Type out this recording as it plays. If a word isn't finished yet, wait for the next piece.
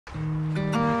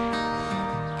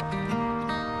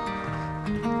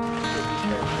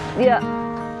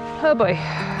Yeah. Oh boy.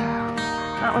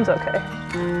 That one's okay.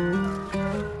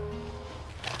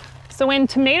 So when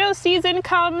tomato season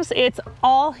comes, it's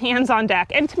all hands on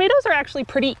deck. And tomatoes are actually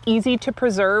pretty easy to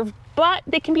preserve, but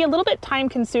they can be a little bit time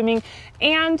consuming,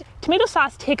 and tomato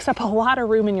sauce takes up a lot of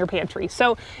room in your pantry.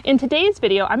 So in today's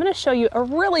video, I'm going to show you a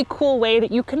really cool way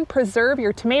that you can preserve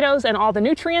your tomatoes and all the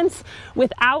nutrients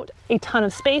without a ton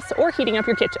of space or heating up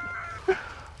your kitchen.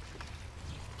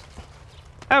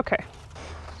 Okay.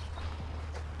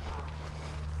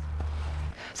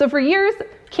 So for years,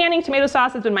 canning tomato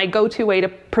sauce has been my go-to way to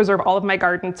preserve all of my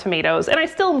garden tomatoes, and I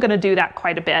still am going to do that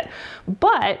quite a bit,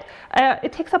 but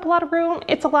it takes up a lot of room.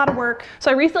 It's a lot of work. So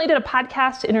I recently did a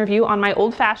podcast interview on my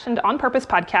Old Fashioned On Purpose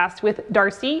podcast with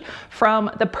Darcy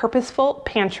from the Purposeful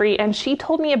Pantry, and she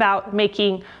told me about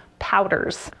making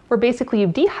powders, where basically you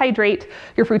dehydrate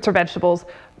your fruits or vegetables,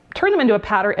 turn them into a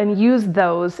powder, and use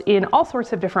those in all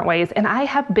sorts of different ways. And I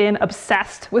have been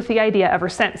obsessed with the idea ever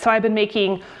since. So I've been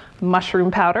making mushroom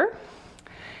powder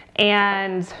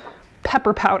and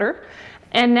pepper powder,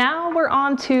 and now we're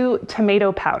on to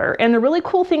tomato powder. And the really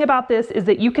cool thing about this is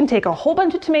that you can take a whole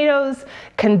bunch of tomatoes,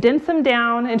 condense them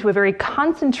down into a very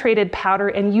concentrated powder,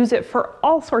 and use it for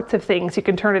all sorts of things. You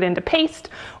can turn it into paste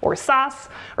or sauce,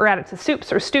 or add it to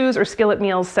soups or stews or skillet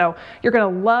meals. So you're gonna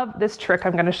love this trick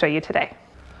I'm gonna show you today.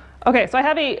 Okay, so I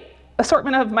have a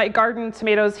assortment of my garden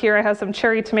tomatoes here. I have some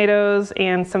cherry tomatoes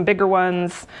and some bigger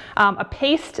ones. A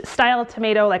paste style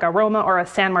tomato like a Roma or a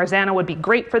San Marzano would be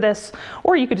great for this,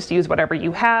 or you could just use whatever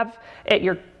you have at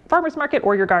your farmer's market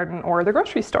or your garden or the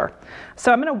grocery store.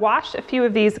 So I'm gonna wash a few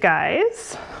of these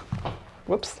guys.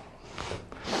 Whoops.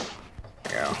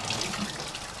 There we go.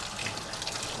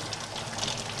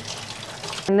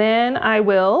 And then I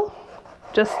will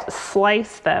just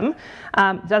slice them.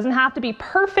 Doesn't have to be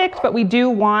perfect, but we do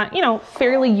want,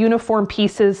 fairly uniform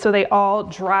pieces so they all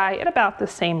dry at about the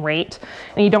same rate.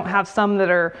 And you don't have some that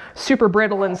are super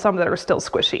brittle and some that are still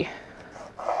squishy.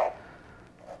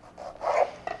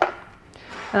 And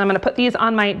I'm gonna put these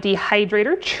on my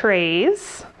dehydrator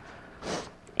trays.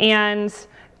 And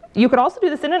you could also do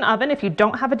this in an oven if you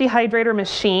don't have a dehydrator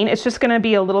machine. It's just gonna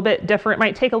be a little bit different. It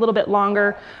might take a little bit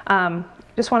longer.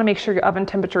 Just wanna make sure your oven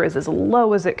temperature is as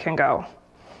low as it can go.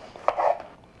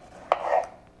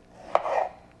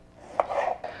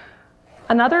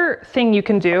 Another thing you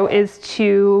can do is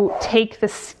to take the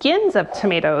skins of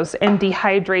tomatoes and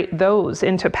dehydrate those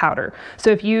into powder.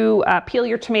 So if you peel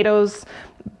your tomatoes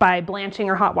by blanching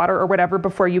or hot water or whatever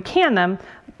before you can them,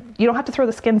 you don't have to throw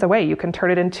the skins away. You can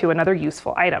turn it into another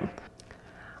useful item.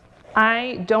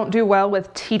 I don't do well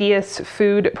with tedious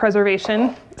food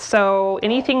preservation, so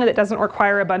anything that doesn't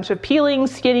require a bunch of peeling,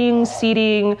 skinning,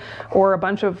 seeding, or a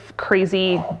bunch of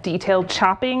crazy detailed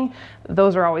chopping,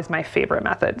 those are always my favorite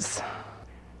methods.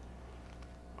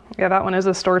 Yeah, that one is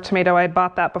a store tomato. I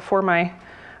bought that before my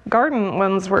garden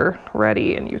ones were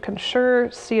ready, and you can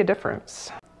sure see a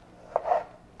difference.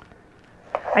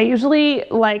 I usually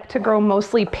like to grow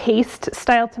mostly paste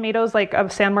style tomatoes, like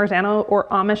of San Marzano or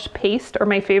Amish paste are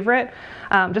my favorite.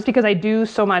 Just because I do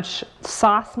so much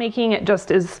sauce making, it just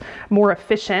is more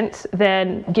efficient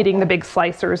than getting the big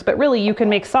slicers. But really you can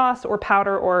make sauce or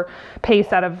powder or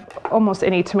paste out of almost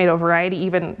any tomato variety,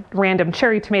 even random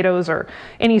cherry tomatoes or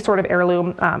any sort of heirloom.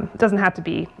 It doesn't have to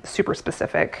be super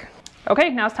specific.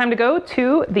 Okay, now it's time to go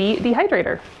to the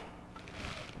dehydrator.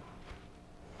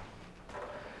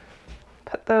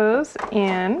 Put those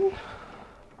in.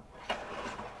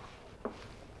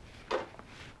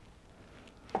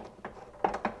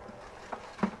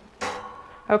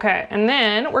 Okay, and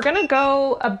then we're gonna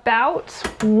go about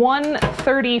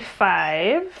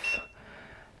 135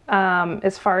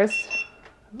 as far as,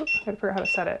 I gotta figure out how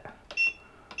to set it.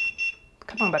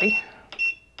 Come on, buddy.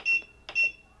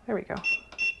 There we go.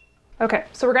 Okay,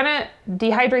 so we're gonna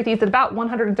dehydrate these at about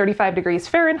 135 degrees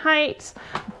Fahrenheit.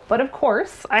 But of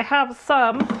course, I have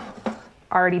some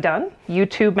already done,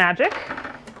 YouTube magic.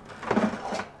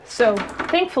 So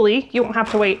thankfully, you won't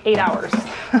have to wait 8 hours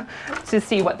to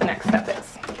see what the next step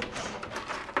is.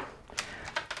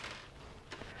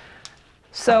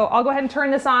 So I'll go ahead and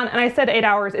turn this on, and I said 8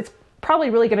 hours. It's probably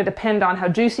really gonna depend on how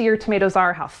juicy your tomatoes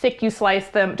are, how thick you slice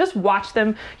them. Just watch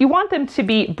them. You want them to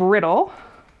be brittle.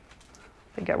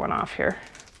 Let me get one off here.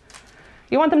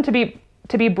 You want them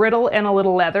to be brittle and a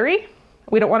little leathery.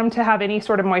 We don't want them to have any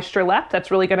sort of moisture left.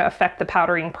 That's really gonna affect the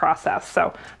powdering process.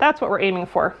 So that's what we're aiming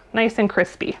for, nice and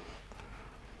crispy.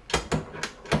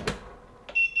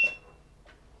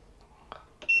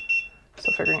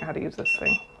 Still figuring out how to use this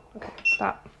thing. Okay,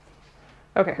 stop.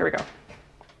 Okay, here we go.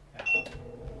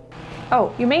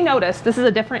 Oh, you may notice this is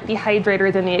a different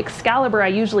dehydrator than the Excalibur I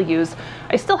usually use.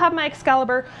 I still have my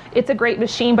Excalibur. It's a great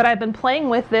machine, but I've been playing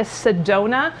with this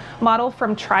Sedona model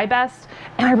from TriBest,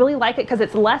 and I really like it because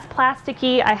it's less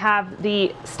plasticky. I have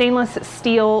the stainless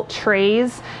steel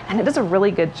trays, and it does a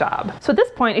really good job. So at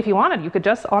this point, if you wanted, you could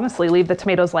just honestly leave the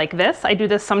tomatoes like this. I do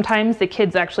this sometimes. The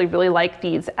kids actually really like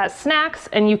these as snacks,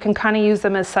 and you can kind of use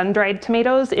them as sun-dried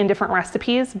tomatoes in different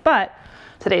recipes, but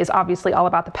today is obviously all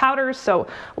about the powders, so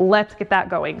let's get that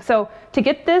going. So to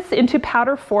get this into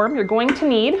powder form, you're going to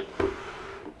need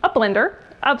a blender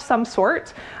of some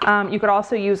sort. You could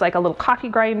also use like a little coffee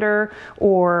grinder,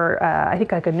 or I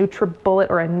think like a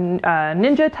NutriBullet or a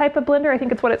Ninja type of blender. I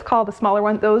think it's what it's called, the smaller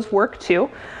one. Those work too.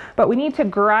 But we need to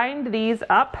grind these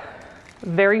up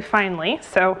very finely.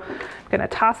 So I'm gonna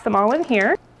toss them all in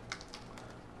here.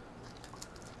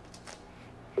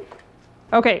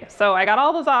 Okay, so I got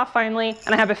all those off finally,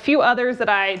 and I have a few others that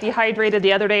I dehydrated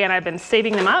the other day and I've been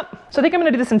saving them up. So I think I'm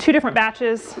gonna do this in 2 different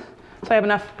batches, so I have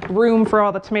enough room for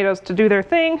all the tomatoes to do their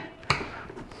thing.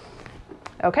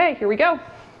 Okay, here we go.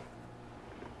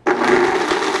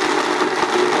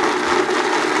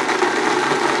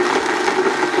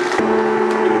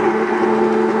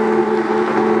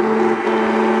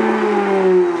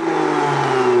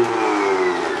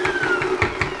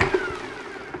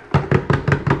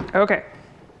 Okay.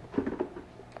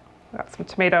 Got some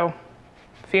tomato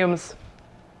fumes.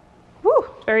 Woo,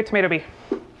 very tomato-y.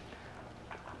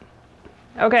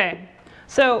 Okay,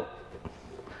 so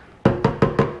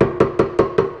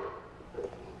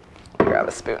grab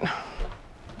a spoon.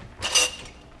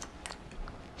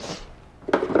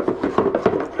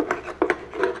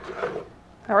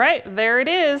 All right, there it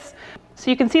is. So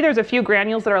you can see there's a few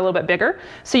granules that are a little bit bigger.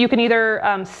 So you can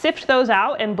either sift those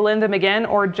out and blend them again,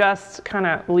 or just kind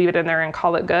of leave it in there and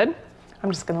call it good. I'm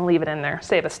just gonna leave it in there,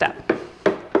 save a step.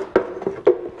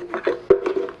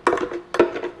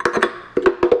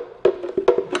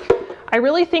 I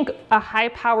really think a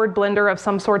high-powered blender of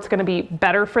some sort is gonna be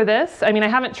better for this. I mean, I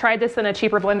haven't tried this in a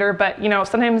cheaper blender, but you know,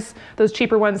 sometimes those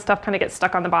cheaper ones, stuff kind of gets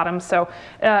stuck on the bottom. So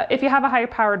if you have a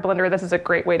high-powered blender, this is a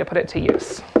great way to put it to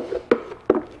use.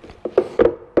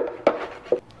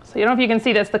 So you don't know if you can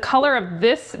see this, the color of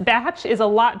this batch is a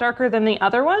lot darker than the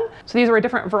other one. So these were a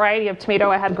different variety of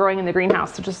tomato I had growing in the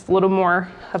greenhouse, so just a little more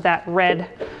of that red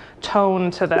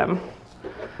tone to them.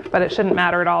 But it shouldn't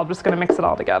matter at all, I'm just gonna mix it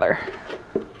all together.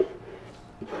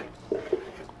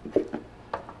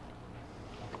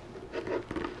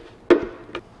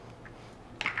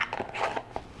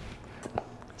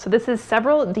 So this is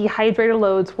several dehydrator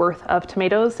loads worth of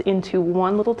tomatoes into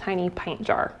one little tiny pint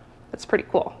jar. That's pretty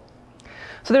cool.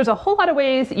 So there's a whole lot of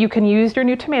ways you can use your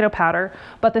new tomato powder,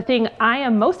 but the thing I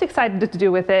am most excited to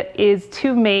do with it is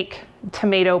to make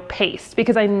tomato paste,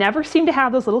 because I never seem to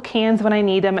have those little cans when I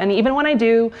need them, and even when I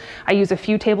do, I use a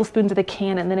few tablespoons of the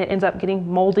can and then it ends up getting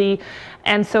moldy.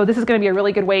 And so this is going to be a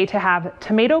really good way to have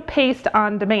tomato paste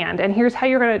on demand, and here's how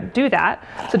you're going to do that.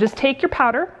 So just take your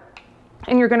powder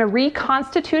and you're going to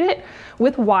reconstitute it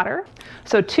with water.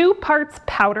 So 2 parts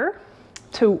powder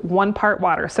to 1 part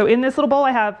water. So in this little bowl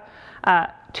I have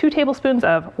 2 tablespoons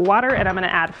of water, and I'm going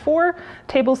to add 4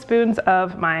 tablespoons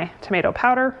of my tomato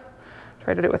powder.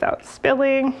 Try to do it without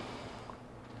spilling.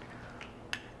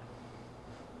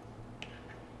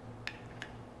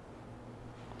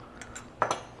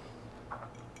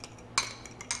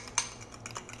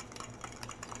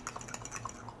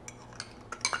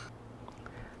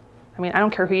 I mean, I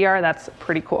don't care who you are, that's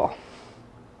pretty cool.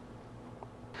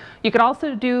 You could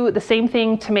also do the same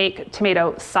thing to make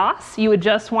tomato sauce. You would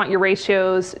just want your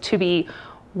ratios to be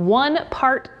 1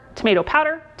 part tomato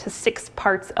powder to 6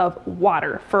 parts of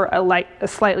water for a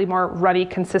slightly more runny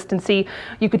consistency.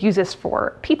 You could use this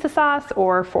for pizza sauce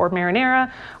or for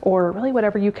marinara, or really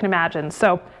whatever you can imagine.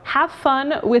 So have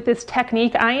fun with this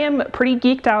technique. I am pretty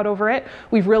geeked out over it.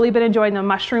 We've really been enjoying the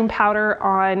mushroom powder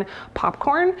on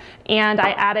popcorn, and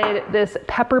I added this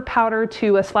pepper powder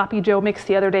to a Sloppy Joe mix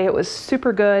the other day. It was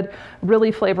super good,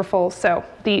 really flavorful. So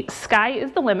the sky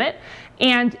is the limit.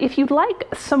 And if you'd like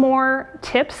some more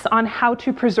tips on how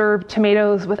to preserve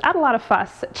tomatoes without a lot of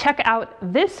fuss, check out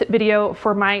this video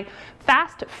for my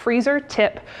fast freezer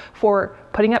tip for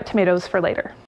putting up tomatoes for later.